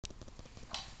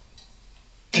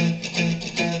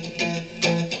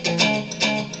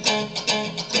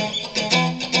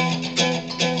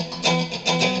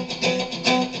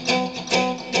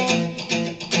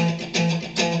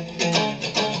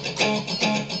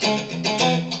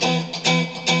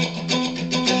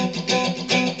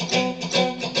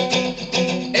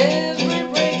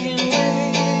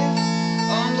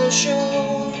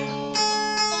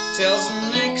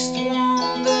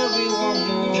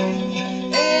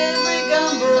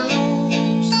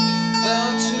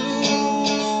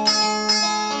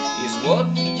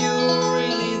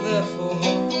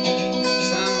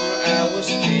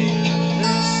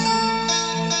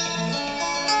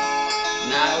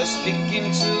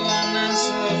an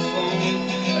answer phone,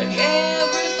 like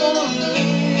every fallen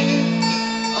leaf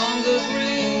on the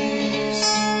breeze.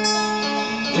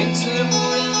 Winter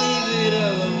wouldn't leave it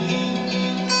alone,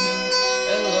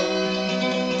 alone.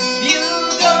 You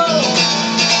go.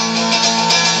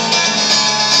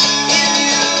 If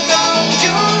you go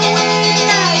your way,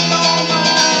 I go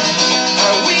mine.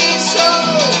 Are we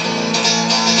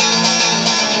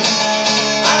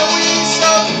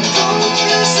so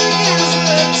hopeless against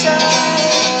the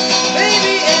tide?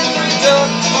 Baby, every dog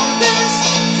on this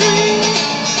tree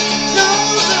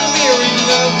knows that we're in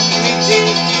love with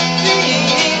deep.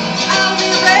 I'll be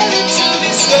ready to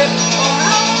be swept on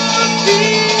our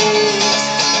feet.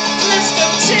 Let's go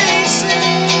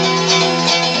chasing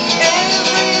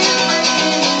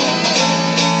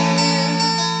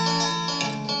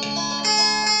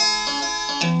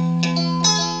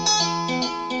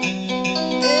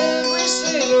every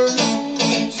sailor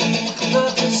knows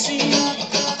that the sea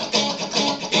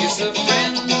is a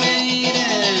friend made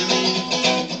enemy.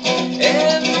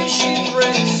 Every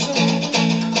shipwrecked soul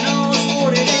knows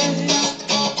what it is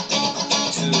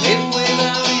to live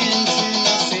without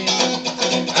intimacy.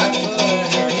 I've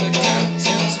heard the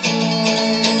captain's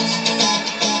voice.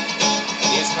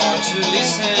 It's hard to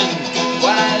listen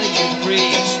while you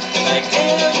preach, like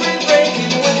every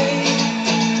breaking wave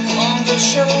on the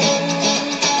shore.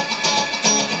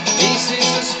 This is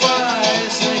as far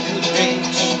as I could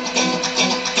reach.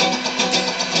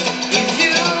 If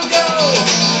you go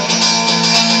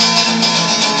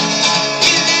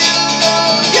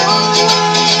your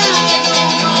way, I go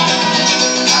mine.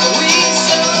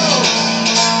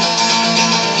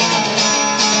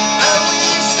 Are we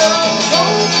so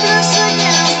hopeless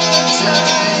against the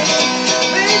tide?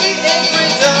 Baby, every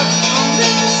dog on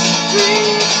this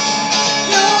street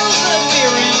knows that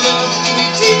we're in love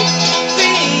with deep.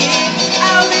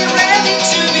 I'll be ready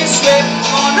to be swept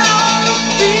on our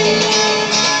feet.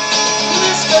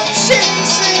 Let's go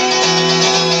chasing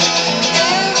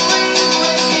every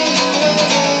breaking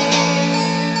wave.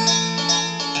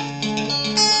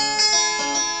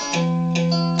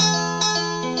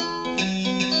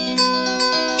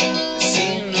 The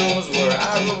sea knows where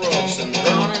our ropes and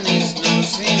running is no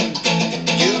sin.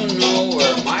 You know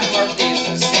where my heart is,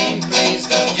 the same place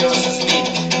that yours is me.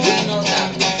 You know that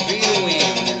we feel the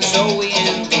wind, and so we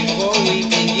end before we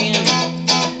begin.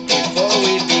 Before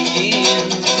we begin.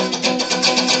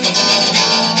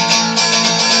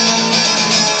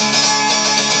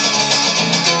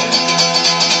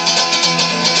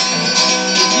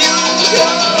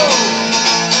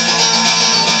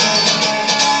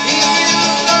 If you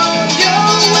go your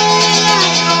way, I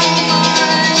go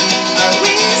mine. Are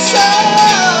we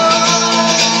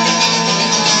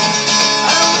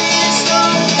so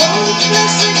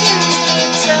hopeless against the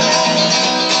tide?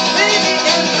 Baby,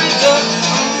 every dog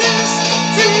on this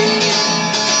tree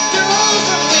knows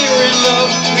that we're in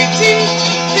love with deep.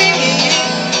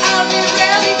 I'll be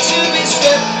ready to be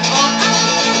swept on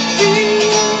our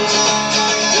feet.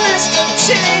 Let's go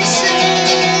chase